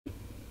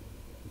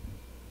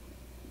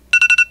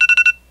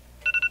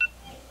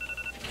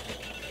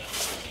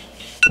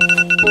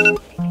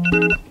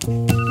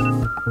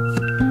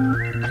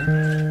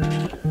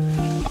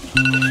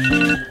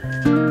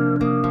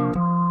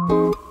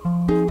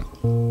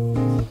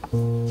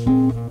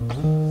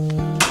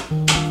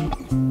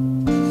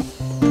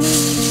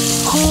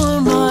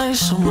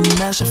Someone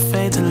that's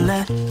afraid to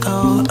let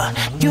go.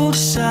 You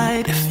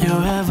decide if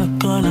you're ever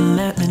gonna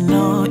let me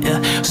know.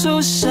 Yeah,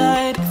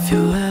 suicide if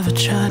you ever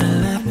try to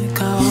let me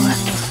go.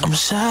 I'm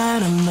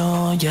sad, I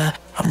know, yeah.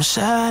 I'm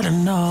sad, I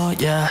know,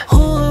 yeah.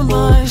 Who am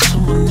I?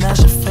 Someone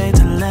that's afraid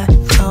to let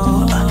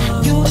go.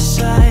 You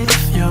decide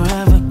if you're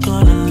ever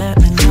gonna let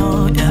me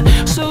know. Yeah,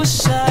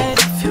 suicide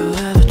if you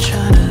ever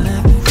try to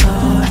let me go.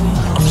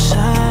 I'm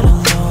sad, I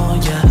know,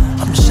 yeah.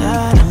 I'm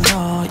sad, I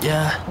know,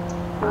 yeah.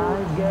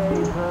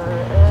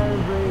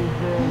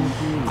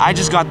 I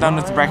just got done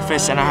with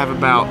breakfast and I have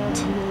about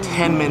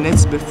 10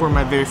 minutes before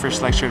my very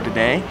first lecture of the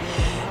day.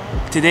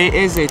 Today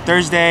is a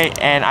Thursday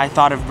and I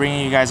thought of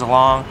bringing you guys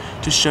along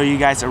to show you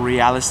guys a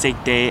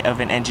realistic day of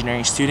an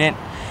engineering student.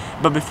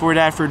 But before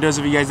that, for those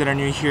of you guys that are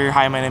new here,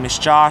 hi, my name is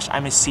Josh.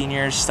 I'm a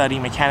senior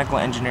studying mechanical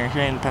engineering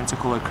here in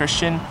Pensacola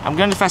Christian. I'm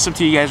going to fess up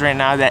to you guys right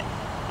now that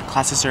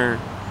classes are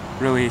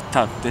really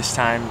tough this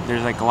time.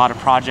 There's like a lot of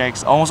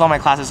projects. Almost all my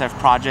classes have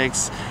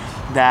projects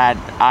that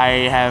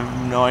I have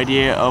no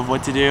idea of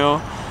what to do.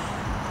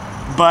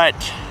 But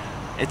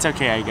it's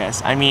okay, I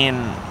guess. I mean,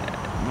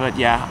 but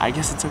yeah, I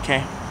guess it's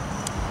okay.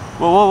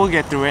 Well, we'll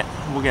get through it.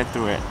 We'll get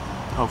through it,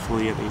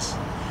 hopefully at least.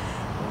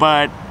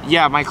 But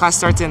yeah, my class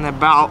starts in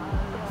about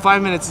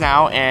 5 minutes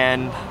now,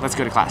 and let's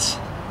go to class.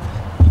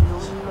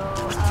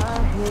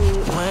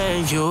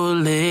 When you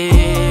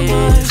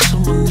live,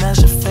 someone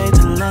that's afraid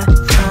to let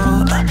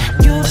go.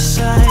 You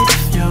decide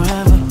if you're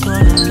ever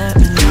gonna let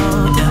me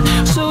know.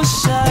 Yeah,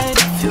 suicide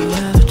if you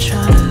ever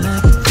try to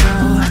let me go.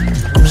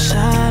 I'm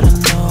sad, I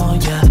know,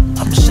 yeah.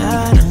 I'm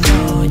sad, I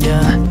know,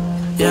 yeah.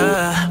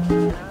 Yeah,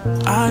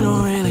 I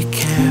don't really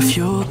care if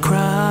you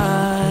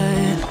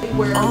cry.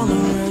 On the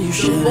real, you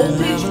should have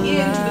never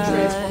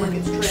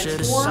lied.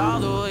 Should've saw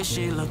the way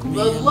she looked me.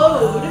 The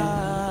load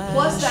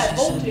plus that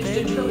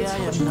voltage determines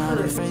how much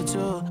current.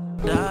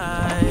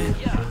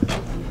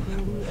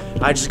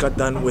 I just got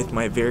done with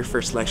my very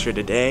first lecture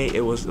today. It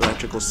was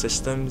electrical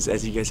systems,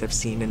 as you guys have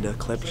seen in the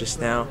clip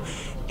just now.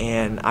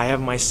 And I have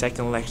my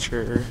second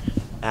lecture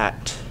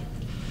at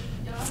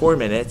 4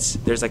 minutes.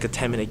 There's like a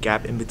 10-minute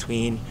gap in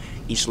between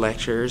each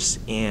lectures,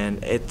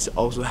 and it's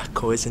also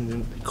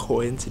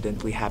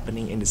coincidentally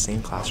happening in the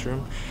same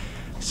classroom.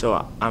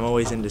 So I'm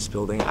always in this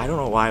building. I don't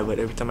know why, but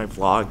every time I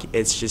vlog,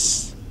 it's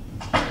just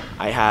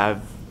I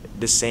have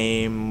the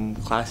same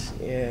class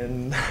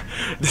in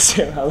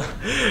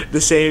the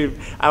same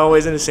I'm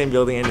always in the same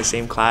building in the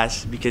same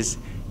class because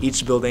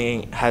each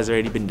building has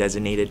already been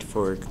designated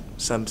for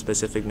some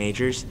specific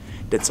majors.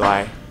 That's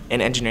why,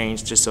 and engineering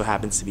just so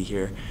happens to be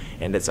here,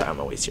 and that's why I'm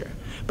always here.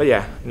 But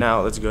yeah,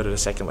 now let's go to the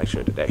second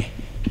lecture of the day.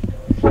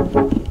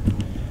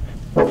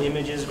 The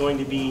image is going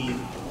to be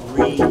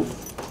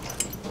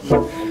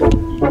you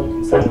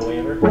can sign a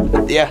waiver.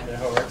 Yeah. Is that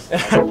how it works?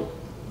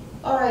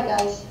 Alright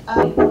guys,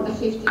 I'm for the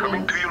 50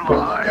 minutes.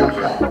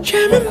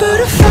 Jamming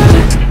butterfly,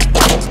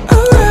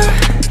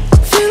 alright.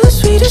 Feel a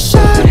sweet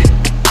aside.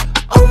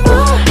 Oh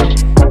my,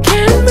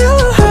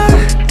 caramel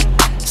high,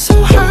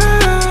 so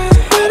high.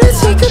 Wanna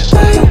take a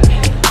bite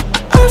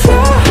of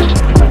your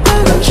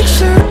electric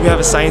shirt. We have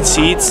assigned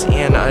seats,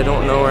 and I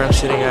don't know where I'm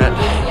sitting at.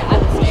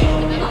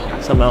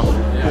 Somehow.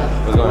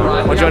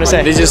 What do you want to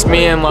say? This is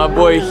me and my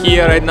boy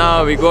here right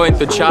now. We're going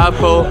to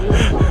chapel,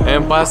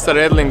 and Pastor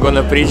Edlin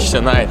gonna preach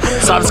tonight.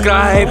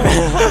 Subscribe!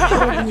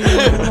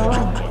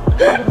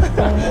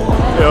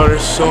 Yo,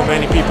 there's so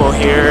many people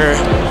here.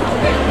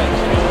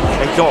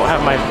 I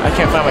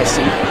can't find my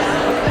seat.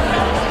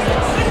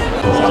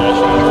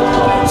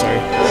 I'm sorry.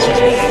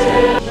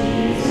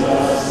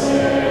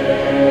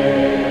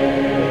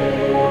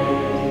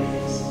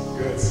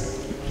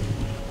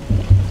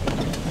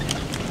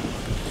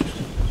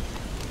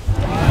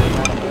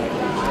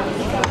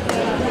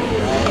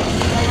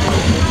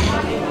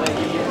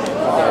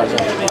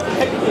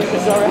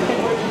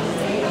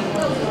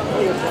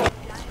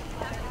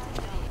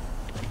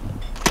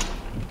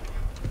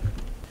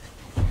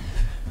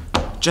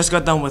 Just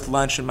got done with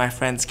lunch with my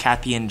friends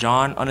Kathy and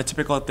John. On a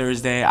typical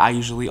Thursday, I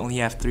usually only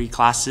have 3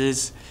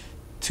 classes,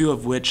 2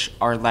 of which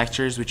are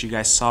lectures, which you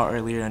guys saw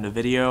earlier in the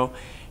video.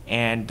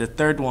 And the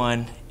third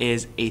one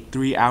is a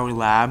 3-hour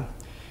lab.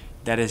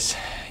 That is,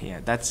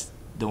 yeah, that's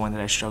the one that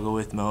I struggle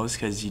with most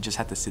because you just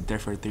have to sit there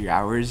for 3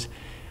 hours,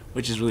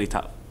 which is really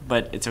tough.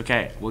 But it's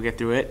okay, we'll get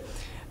through it.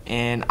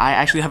 And I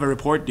actually have a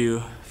report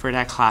due for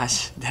that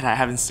class that I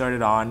haven't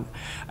started on.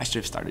 I should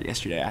have started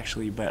yesterday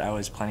actually, but I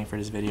was planning for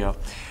this video.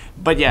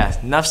 But yeah,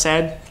 enough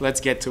said,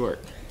 let's get to work.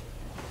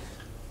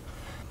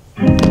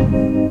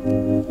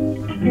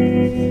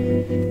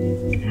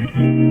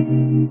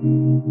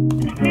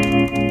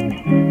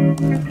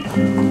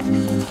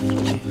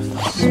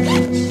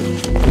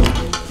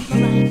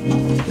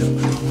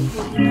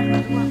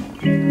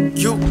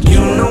 You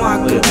know I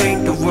could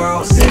paint the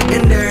world,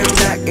 sitting there in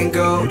black and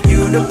gold.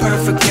 You the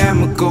perfect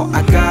chemical,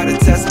 I gotta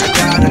test, I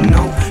gotta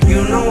know.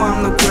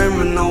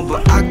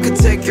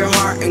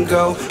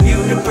 go. You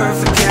the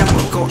perfect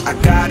chemical. I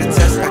gotta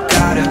test, I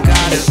gotta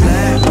just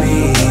let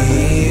me.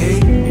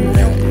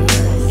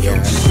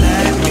 Just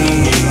let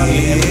me.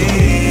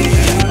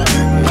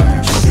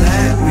 Just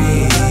let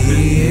me.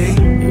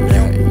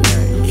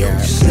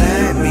 Just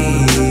let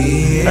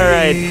me. All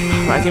right,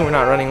 I think we're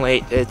not running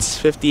late. It's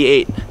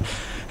 58.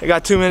 I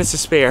got 2 minutes to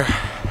spare.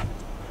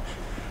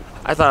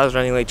 I thought I was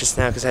running late just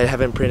now because I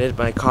haven't printed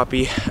my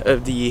copy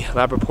of the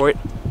lab report,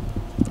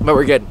 but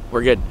we're good,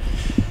 we're good.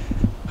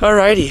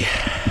 Alrighty,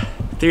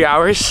 3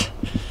 hours.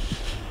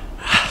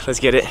 Let's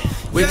get it.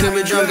 We could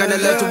be drunk on the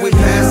left till we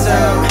pass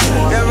out.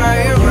 Yeah,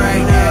 right here,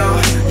 right now.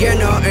 Yeah,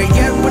 no, and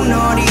yet we're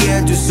naughty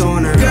yet too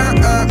sooner. Girl,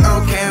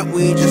 oh, can't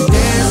we just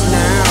dance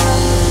now?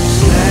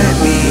 Just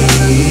let me.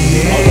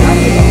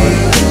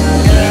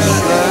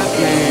 Just let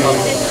me.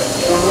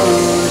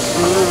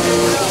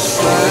 Just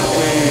let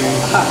me.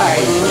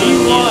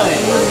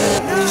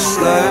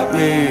 Just let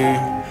me.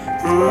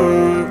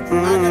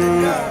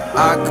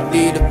 I could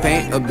be the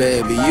painter,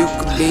 baby. You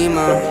could be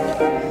my.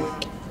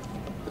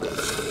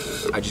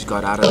 I just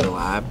got out of the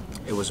lab.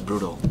 It was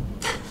brutal.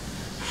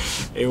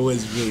 It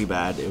was really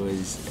bad. It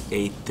was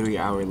a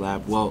 3-hour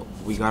lab. Well,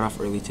 we got off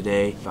early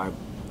today.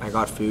 I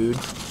got food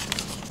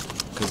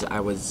because I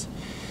was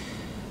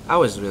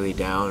really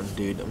down,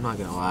 dude. I'm not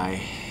gonna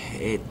lie.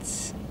 At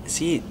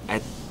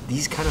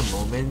these kind of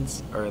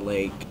moments are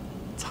like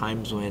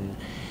times when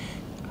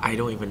I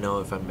don't even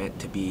know if I'm meant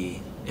to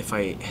be, if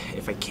I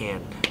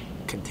can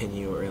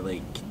continue or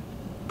like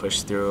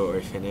push through or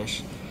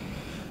finish.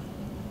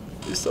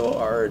 It's so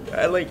hard.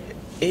 I like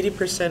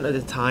 80% of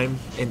the time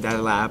in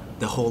that lab,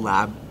 the whole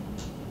lab,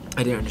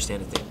 I didn't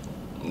understand a thing.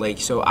 Like,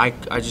 so I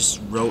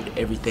just wrote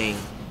everything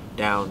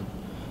down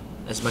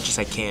as much as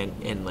I can,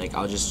 and like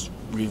I'll just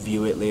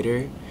review it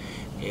later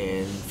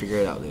and figure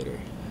it out later.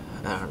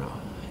 I don't know.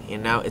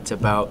 And now it's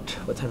about,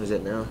 what time is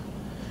it now?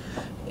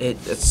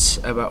 It's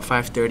about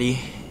 5:30,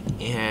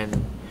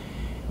 and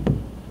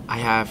I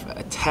have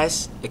a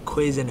test, a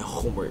quiz, and a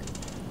homework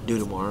due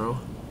tomorrow,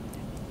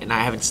 and I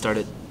haven't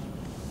started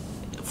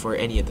for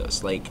any of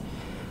those. Like,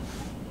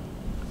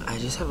 I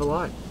just have a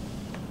lot,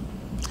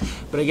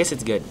 but I guess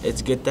it's good.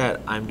 It's good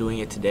that I'm doing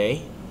it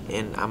today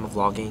and I'm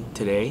vlogging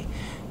today,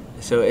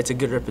 so it's a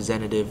good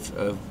representative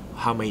of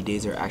how my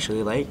days are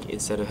actually like,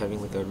 instead of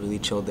having like a really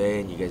chill day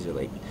and you guys are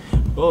like,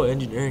 oh,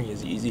 engineering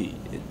is easy.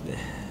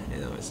 You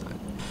know, it's not.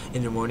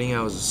 In the morning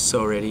I was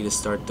so ready to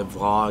start the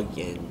vlog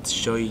and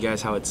show you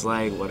guys how it's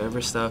like,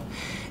 whatever stuff,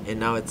 and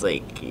now it's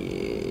like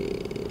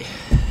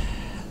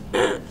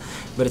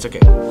but it's okay.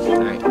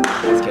 Alright,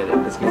 let's get it,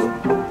 let's get it.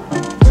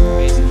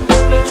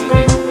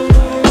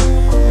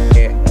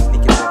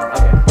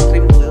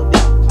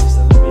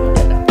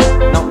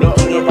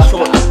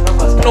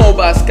 No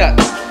basket.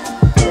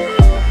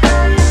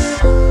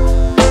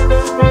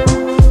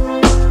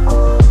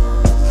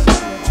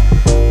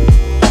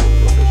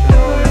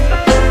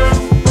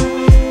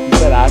 You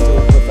said I have to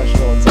look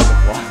professional inside the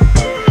vlog.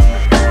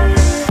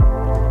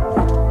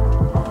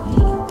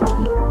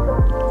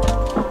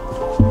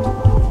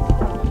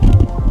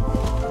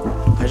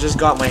 I just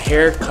got my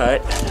hair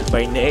cut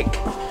by Nick.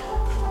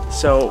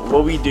 So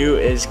what we do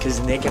is, because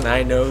Nick and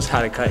I knows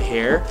how to cut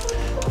hair,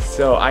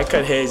 so I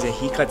cut his and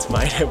he cuts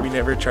mine, and we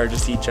never charge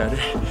us each other,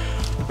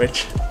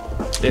 which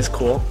is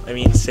cool. I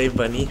mean, save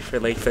money for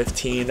like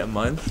 $15 a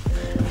month.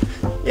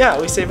 Yeah,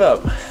 we save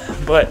up.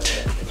 But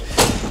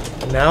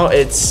now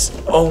it's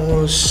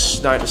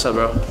almost 9. What's up,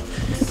 bro?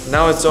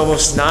 Now it's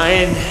almost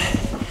 9,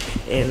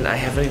 and I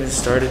haven't even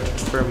started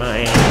for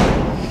my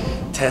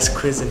test,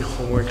 quiz, and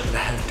homework that I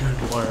have to do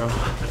tomorrow.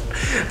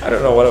 I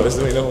don't know what I was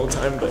doing the whole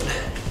time, but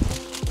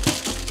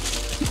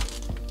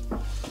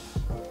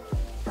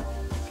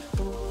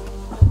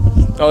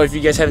oh, if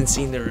you guys haven't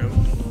seen the room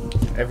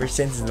ever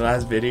since the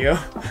last video,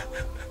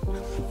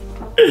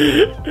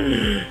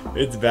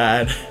 it's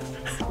bad.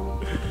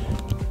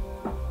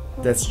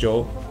 That's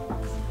Joel.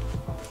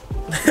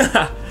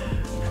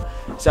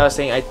 So I was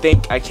saying, I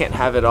think I can't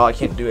have it all. I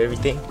can't do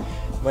everything.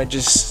 I might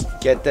just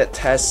get that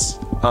test,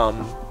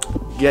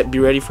 be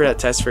ready for that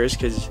test first,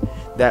 because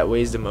that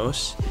weighs the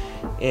most.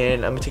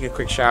 And I'm gonna take a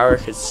quick shower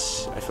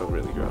because I feel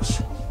really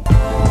gross.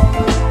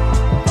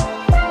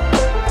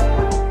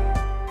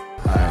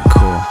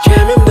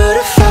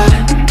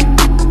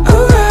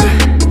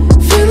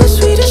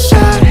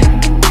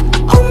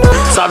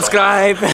 Subscribe.